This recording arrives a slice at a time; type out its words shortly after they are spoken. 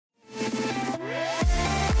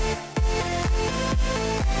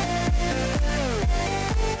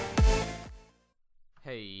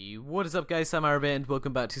What is up, guys? SamHaribo and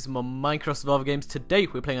welcome back to some more Minecraft Survival games. Today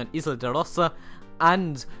we're playing on Isla de Rosa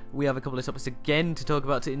and we have a couple of topics again to talk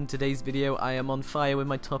about in today's video. I am on fire with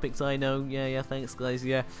my topics, I know. Yeah, thanks guys,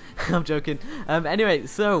 yeah. I'm joking. Anyway,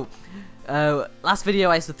 so last video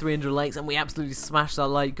I said 300 likes and we absolutely smashed that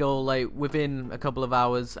like goal like within a couple of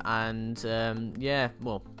hours, and yeah,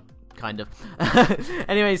 well, kind of.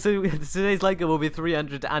 Anyway, so today's like goal will be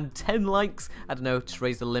 310 likes. I don't know, just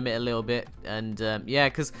raise the limit a little bit, and yeah,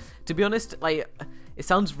 because to be honest, like, it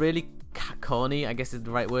sounds really corny, I guess is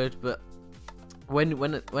the right word, but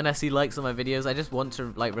when I see likes on my videos, I just want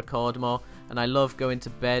to like record more, and I love going to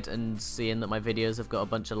bed and seeing that my videos have got a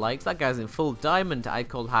bunch of likes. That guy's in full diamond, I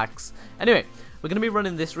call hacks. Anyway, we're going to be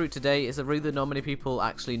running this route today. It's a route that not many people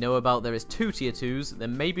actually know about. There is 2 tier 2s, there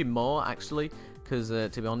may be more actually, because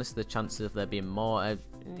to be honest, the chances of there being more,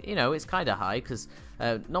 you know, it's kind of high, because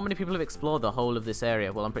not many people have explored the whole of this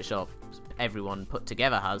area. Well, I'm pretty sure everyone put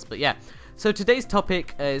together has, but yeah. So today's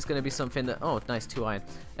topic is going to be something that, oh nice, 2 iron,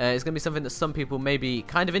 it's going to be something that some people may be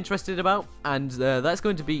kind of interested about, and that's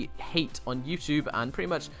going to be hate on YouTube, and pretty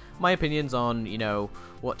much my opinions on, you know,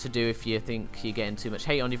 what to do if you think you're getting too much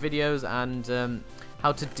hate on your videos, and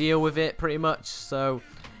how to deal with it, pretty much. So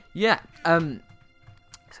yeah,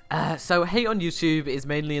 so hate on YouTube is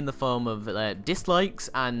mainly in the form of dislikes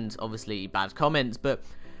and obviously bad comments, but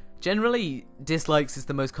generally dislikes is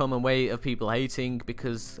the most common way of people hating,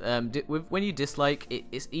 because when you dislike,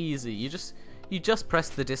 it's easy. You just press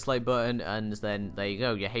the dislike button and then there you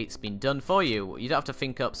go, your hate's been done for you. You don't have to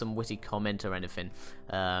think up some witty comment or anything.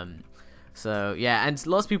 So yeah, and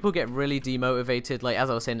lots of people get really demotivated. Like, as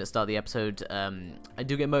I was saying at the start of the episode, I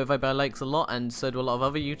do get motivated by likes a lot, and so do a lot of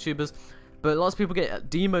other YouTubers. But lots of people get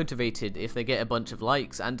demotivated if they get a bunch of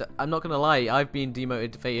likes, and I'm not gonna lie, I've been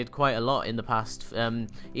demotivated quite a lot in the past,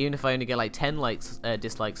 even if I only get like 10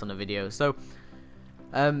 dislikes on a video. So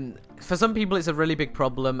for some people it's a really big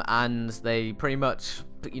problem, and they pretty much,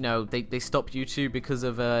 you know, they stop YouTube because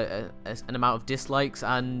of an amount of dislikes,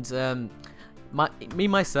 and me,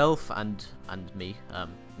 myself, and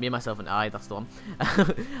I, that's the one.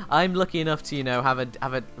 I'm lucky enough to, you know, have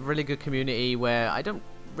a really good community where I don't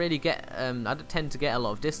really get I don't tend to get a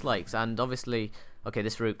lot of dislikes, and obviously, okay,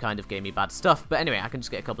 this route kind of gave me bad stuff, but anyway, I can just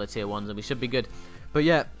get a couple of tier 1s and we should be good. But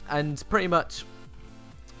yeah, and pretty much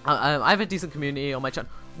I have a decent community on my channel.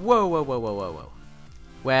 Whoa,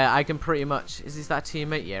 where I can pretty much, is this that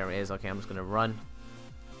teammate? Yeah, it is. Okay, I'm just gonna run.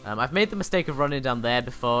 I've made the mistake of running down there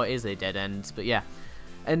before. It is a dead end, but yeah.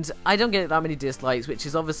 And I don't get that many dislikes, which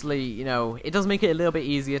is obviously, you know, it does make it a little bit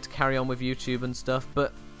easier to carry on with YouTube and stuff,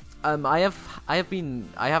 but I have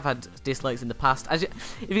had dislikes in the past. As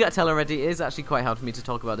if you got to tell already, it is actually quite hard for me to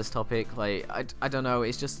talk about this topic. Like, I don't know,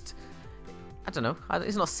 it's just, I don't know,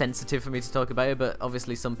 it's not sensitive for me to talk about it, but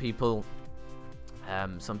obviously some people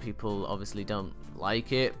obviously don't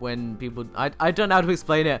like it when people, I don't know how to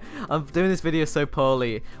explain it. I'm doing this video so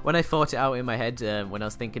poorly. When I thought it out in my head, when I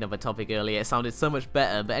was thinking of a topic earlier, it sounded so much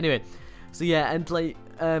better. But anyway, so yeah, and like,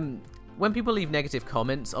 when people leave negative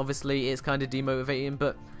comments, obviously it's kind of demotivating,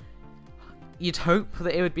 but you'd hope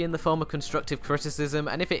that it would be in the form of constructive criticism,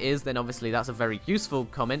 and if it is, then obviously that's a very useful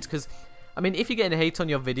comment, because, I mean, if you're getting hate on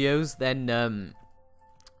your videos, then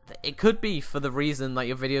it could be for the reason that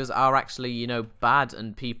your videos are actually, you know, bad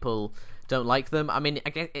and people don't like them. I mean,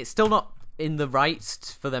 it's still not in the right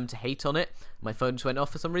for them to hate on it. My phone just went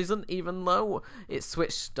off for some reason, even though it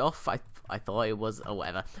switched off. I thought it was, or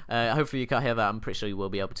whatever. Hopefully you can't hear that. I'm pretty sure you will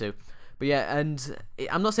be able to. But yeah, and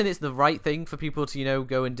I'm not saying it's the right thing for people to, you know,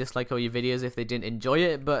 go and dislike all your videos if they didn't enjoy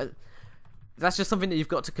it, but that's just something that you've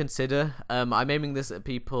got to consider. I'm aiming this at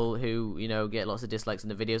people who, you know, get lots of dislikes in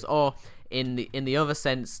the videos, or in the other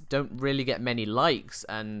sense, don't really get many likes,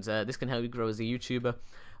 and this can help you grow as a YouTuber.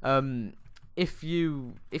 If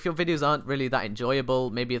your videos aren't really that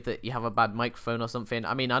enjoyable, maybe if you have a bad microphone or something.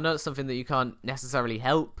 I mean, I know it's something that you can't necessarily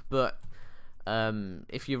help, but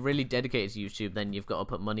if you're really dedicated to YouTube, then you've got to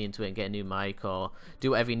put money into it and get a new mic, or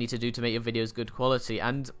do whatever you need to do to make your videos good quality.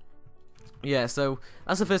 And yeah, so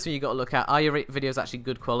that's the first thing you got to look at. Are your videos actually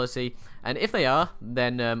good quality? And if they are,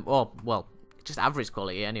 then well, just average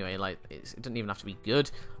quality anyway, like it doesn't even have to be good,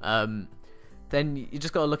 then you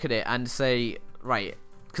just got to look at it and say, right,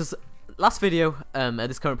 because last video, at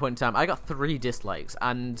this current point in time, I got 3 dislikes,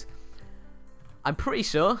 and I'm pretty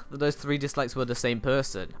sure that those 3 dislikes were the same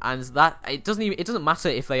person, and that it doesn't matter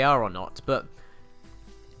if they are or not, but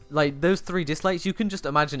like those 3 dislikes, you can just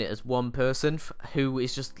imagine it as one person who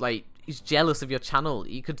is just like, he's jealous of your channel.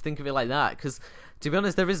 You could think of it like that, because to be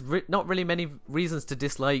honest, there is not really many reasons to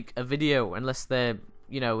dislike a video, unless they're,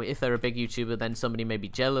 you know, if they're a big YouTuber, then somebody may be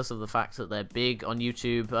jealous of the fact that they're big on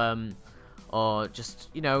YouTube, or just,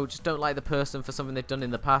 you know, just don't like the person for something they've done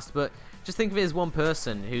in the past, but just think of it as one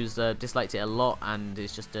person who's disliked it a lot and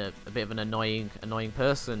is just a bit of an annoying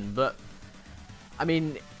person. But I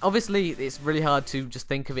mean, obviously it's really hard to just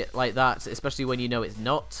think of it like that, especially when you know it's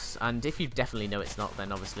not, and if you definitely know it's not,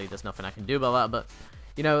 then obviously there's nothing I can do about that. But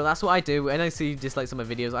you know, that's what I do when I see dislikes on my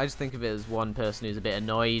videos. I just think of it as one person who's a bit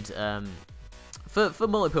annoyed, for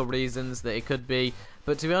multiple reasons that it could be.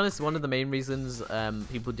 But to be honest, one of the main reasons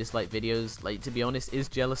people dislike videos, like, to be honest, is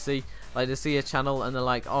jealousy. Like, they see a channel and they're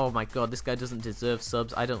like, oh my god, this guy doesn't deserve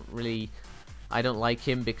subs. I don't like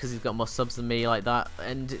him because he's got more subs than me, like that.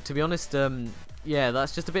 And to be honest, yeah,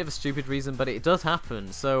 that's just a bit of a stupid reason, but it does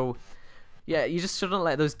happen. So yeah, you just shouldn't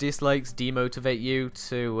let those dislikes demotivate you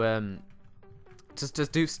to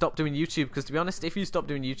stop doing YouTube. Because to be honest, if you stop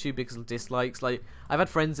doing YouTube because of dislikes, like, I've had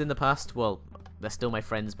friends in the past, well, they're still my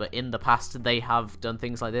friends, but in the past they have done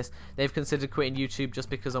things like this. They've considered quitting YouTube just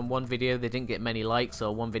because on one video they didn't get many likes,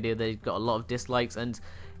 or one video they got a lot of dislikes, and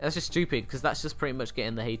that's just stupid, because that's just pretty much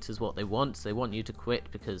getting the haters what they want. They want you to quit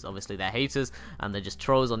because obviously they're haters and they're just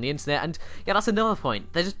trolls on the internet. And yeah, that's another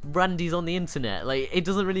point, they're just randies on the internet. Like, it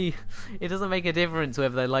doesn't make a difference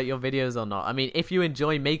whether they like your videos or not. I mean, if you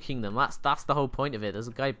enjoy making them, that's the whole point of it. There's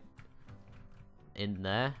a guy in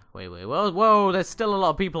there. Wait, whoa, there's still a lot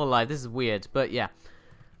of people alive. This is weird, but yeah.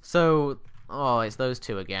 So, oh, it's those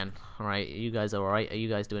two again. Alright, you guys are alright? Are you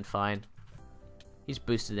guys doing fine? He's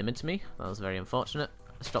boosted him into me. That was very unfortunate.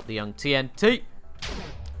 Stop the young TNT.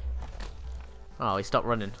 Oh, he stopped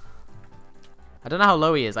running. I don't know how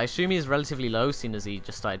low he is. I assume he's relatively low, seeing as he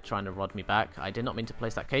just started trying to rod me back. I did not mean to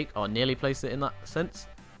place that cake, or nearly place it in that sense.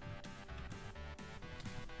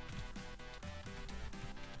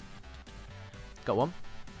 Got one.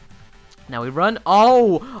 Now we run.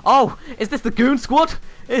 Oh, is this the goon squad?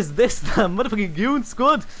 Is this the motherfucking goon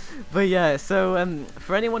squad? But yeah, so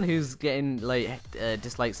for anyone who's getting like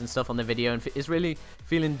dislikes and stuff on the video and is really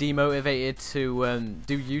feeling demotivated to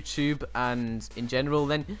do YouTube and in general,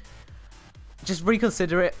 then just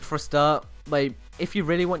reconsider it for a start. Like, if you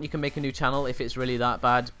really want, you can make a new channel if it's really that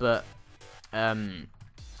bad. But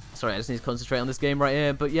sorry, I just need to concentrate on this game right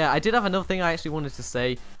here. But yeah, I did have another thing I actually wanted to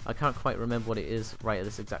say. I can't quite remember what it is right at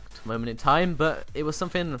this exact moment in time, but it was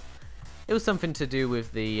something to do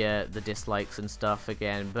with the dislikes and stuff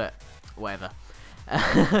again, but whatever.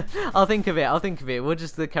 I'll think of it. We'll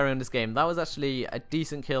just carry on this game. That was actually a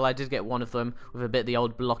decent kill. I did get one of them with a bit of the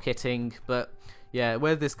old block hitting, but yeah,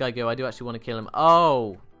 where did this guy go? I do actually want to kill him.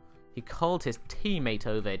 Oh, he called his teammate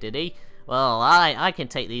over, did he? Well, I can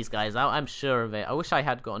take these guys out. I'm sure of it. I wish I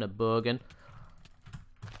had gotten a Bergen.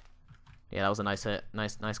 Yeah, that was a nice hit.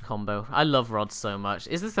 Nice combo. I love rods so much.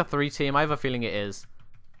 Is this a 3-team? I have a feeling it is.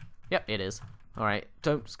 Yep, it is. Alright,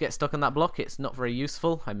 don't get stuck on that block. It's not very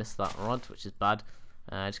useful. I missed that rod, which is bad.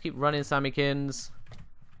 Just keep running, Sammykins.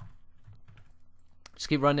 Just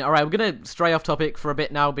keep running. Alright, we're going to stray off topic for a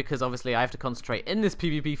bit now because obviously I have to concentrate in this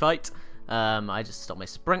PvP fight. I just stopped my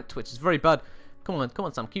sprint, which is very bad. Come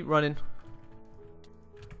on, Sam, keep running.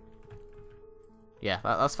 Yeah,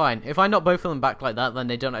 that's fine. If I knock both of them back like that, then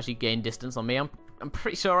they don't actually gain distance on me. I'm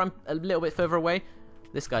pretty sure I'm a little bit further away.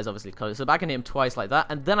 This guy's obviously close, so I can hit him twice like that,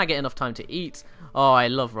 and then I get enough time to eat. Oh, I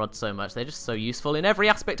love rods so much. They're just so useful in every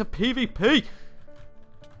aspect of PvP.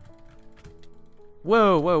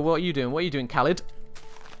 Whoa, what are you doing? What are you doing, Khalid?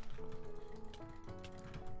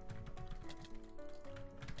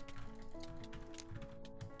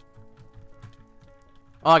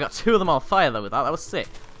 Oh, I got two of them on fire, though, with that. That was sick.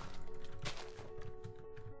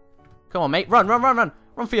 Come on, mate. Run.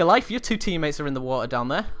 Run for your life. Your two teammates are in the water down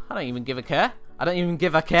there. I don't even give a care.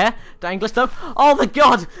 The English, though. Oh, the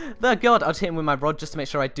god. I'll hit him with my rod just to make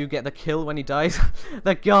sure I do get the kill when he dies.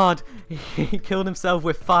 The god. He killed himself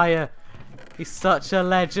with fire. He's such a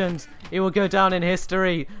legend. He will go down in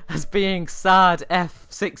history as being sad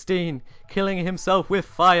F16, killing himself with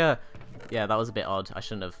fire. Yeah, that was a bit odd. I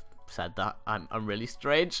shouldn't have said that. I'm really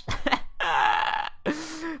strange.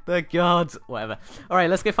 The god. Whatever. Alright,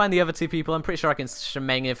 let's go find the other two people. I'm pretty sure I can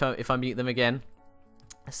shemang if I meet them again.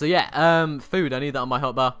 So yeah, food. I need that on my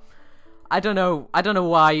hotbar. I don't know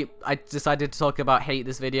why I decided to talk about hate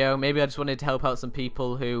this video. Maybe I just wanted to help out some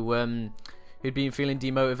people who'd been feeling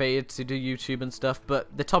demotivated to do YouTube and stuff.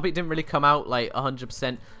 But the topic didn't really come out like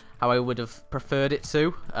 100% how I would have preferred it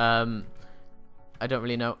to. I don't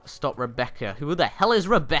really know. Stop Rebecca. Who the hell is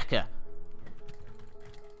Rebecca?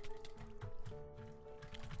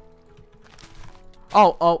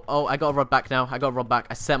 Oh, I got a rod back now.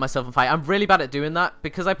 I set myself on fire. I'm really bad at doing that.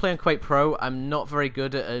 Because I play on Quake Pro, I'm not very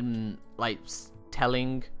good at, like,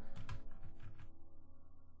 telling.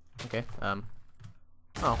 Okay,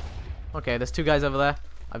 oh. Okay, there's two guys over there.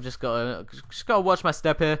 I've just got to watch my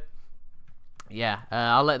step here. Yeah,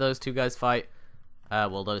 I'll let those 2 guys fight.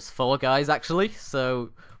 Well, those 4 guys actually.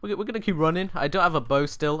 So we're gonna keep running. I don't have a bow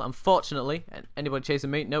still, unfortunately. Anybody chasing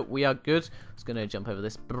me? Nope, we are good. Just gonna jump over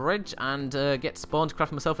this bridge and get spawned to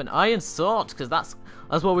craft myself an iron sword, because that's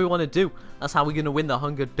what we want to do. That's how we're gonna win the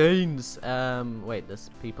Hunger Games. Wait, there's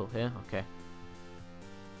people here. Okay.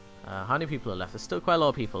 How many people are left? There's still quite a lot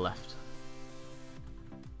of people left.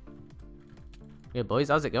 Yeah, boys,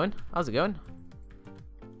 how's it going? How's it going?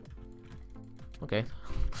 Okay.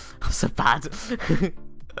 So bad.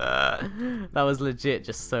 That was legit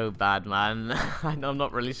just so bad, man. I'm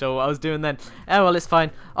not really sure what I was doing then. Oh, well, it's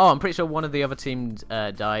fine. Oh, I'm pretty sure one of the other teams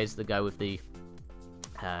dies. The guy with the...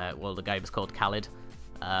 well, the guy was called Khalid.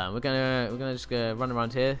 We're gonna just run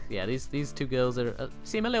around here. Yeah, these 2 girls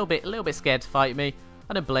seem a little bit scared to fight me.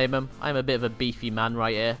 I don't blame them. I'm a bit of a beefy man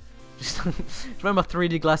right here. Just remember my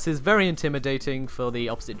 3D glasses, very intimidating for the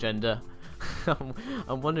opposite gender. I'm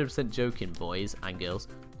 100% joking, boys and girls.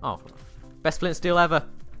 Oh, best flint steel ever.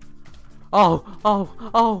 Oh,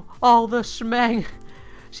 the shmeng.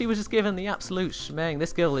 She was just given the absolute shmeng.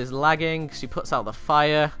 This girl is lagging. She puts out the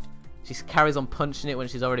fire. She carries on punching it when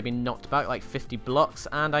she's already been knocked back like 50 blocks.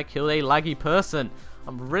 And I killed a laggy person.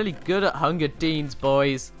 I'm really good at Hunger Games,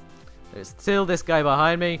 boys. There's still this guy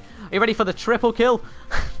behind me. Are you ready for the triple kill?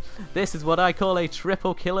 This is what I call a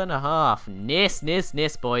triple kill and a half. Nis,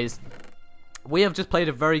 boys. We have just played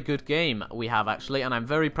a very good game. We have, actually, and I'm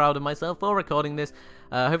very proud of myself for recording this.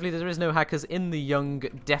 Hopefully there is no hackers in the young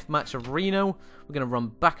deathmatch arena. We're going to run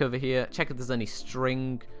back over here, check if there's any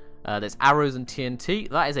string. There's arrows and TNT.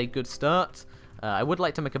 That is a good start. I would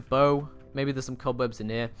like to make a bow. Maybe there's some cobwebs in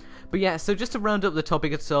here. But yeah, so just to round up the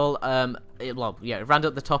topic at all, round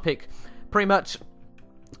up the topic, pretty much,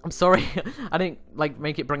 I'm sorry, I didn't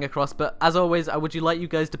make it bring across, but as always, I would like you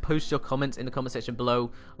guys to post your comments in the comment section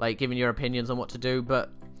below, giving your opinions on what to do. But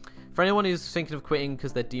for anyone who's thinking of quitting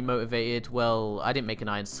because they're demotivated, well, I didn't make an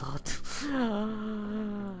iron sword.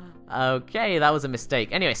 Okay, that was a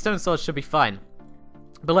mistake. Anyway, stone swords should be fine.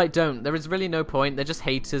 But there is really no point. They're just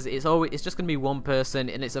haters. It's just gonna be one person,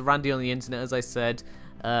 and it's a Randy on the internet, as I said.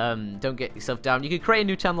 Don't get yourself down. You can create a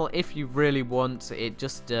new channel if you really want. It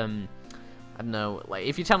just I don't know.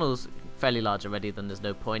 If your channel's fairly large already, then there's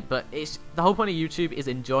no point. But the whole point of YouTube is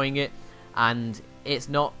enjoying it, and it's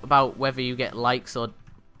not about whether you get likes or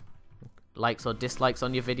dislikes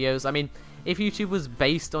on your videos. I mean, if YouTube was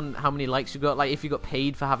based on how many likes you got, if you got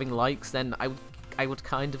paid for having likes, then I would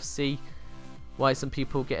kind of see why some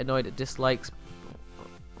people get annoyed at dislikes.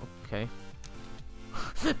 Okay.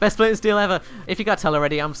 Best flint and steel ever. If you can't tell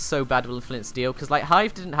already, I'm so bad with flint and steel, because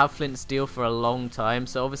Hive didn't have flint and steel for a long time,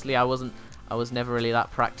 so obviously I was never really that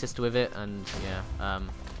practiced with it. And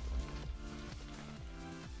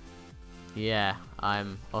yeah,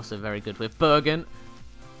 I'm also very good with Bergen,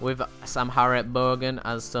 with SamHaribo,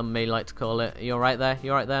 as some may like to call it. You're right there.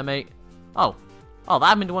 You're right there, mate. Oh, that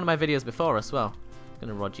happened in one of my videos before as well.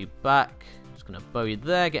 Gonna rod you back. Just gonna bow you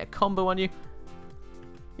there, get a combo on you.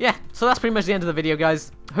 Yeah, so that's pretty much the end of the video,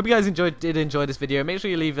 guys. Hope you guys did enjoy this video. Make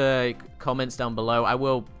sure you leave comments down below. I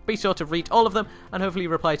will be sure to read all of them and hopefully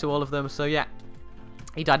reply to all of them. So yeah,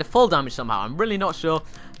 he died of fall damage somehow. I'm really not sure.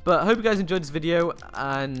 But I hope you guys enjoyed this video,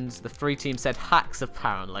 and the 3 teams said hacks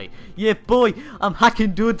apparently. Yeah, boy, I'm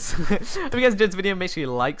hacking dudes. If you guys enjoyed this video, make sure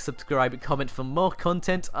you like, subscribe, and comment for more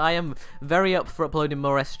content. I am very up for uploading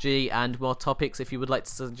more SG and more topics. If you would like to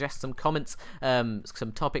suggest some comments,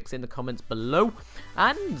 some topics in the comments below.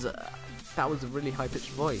 And that was a really high-pitched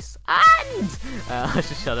voice. And I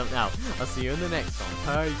should shut up now. I'll see you in the next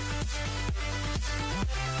one. Bye.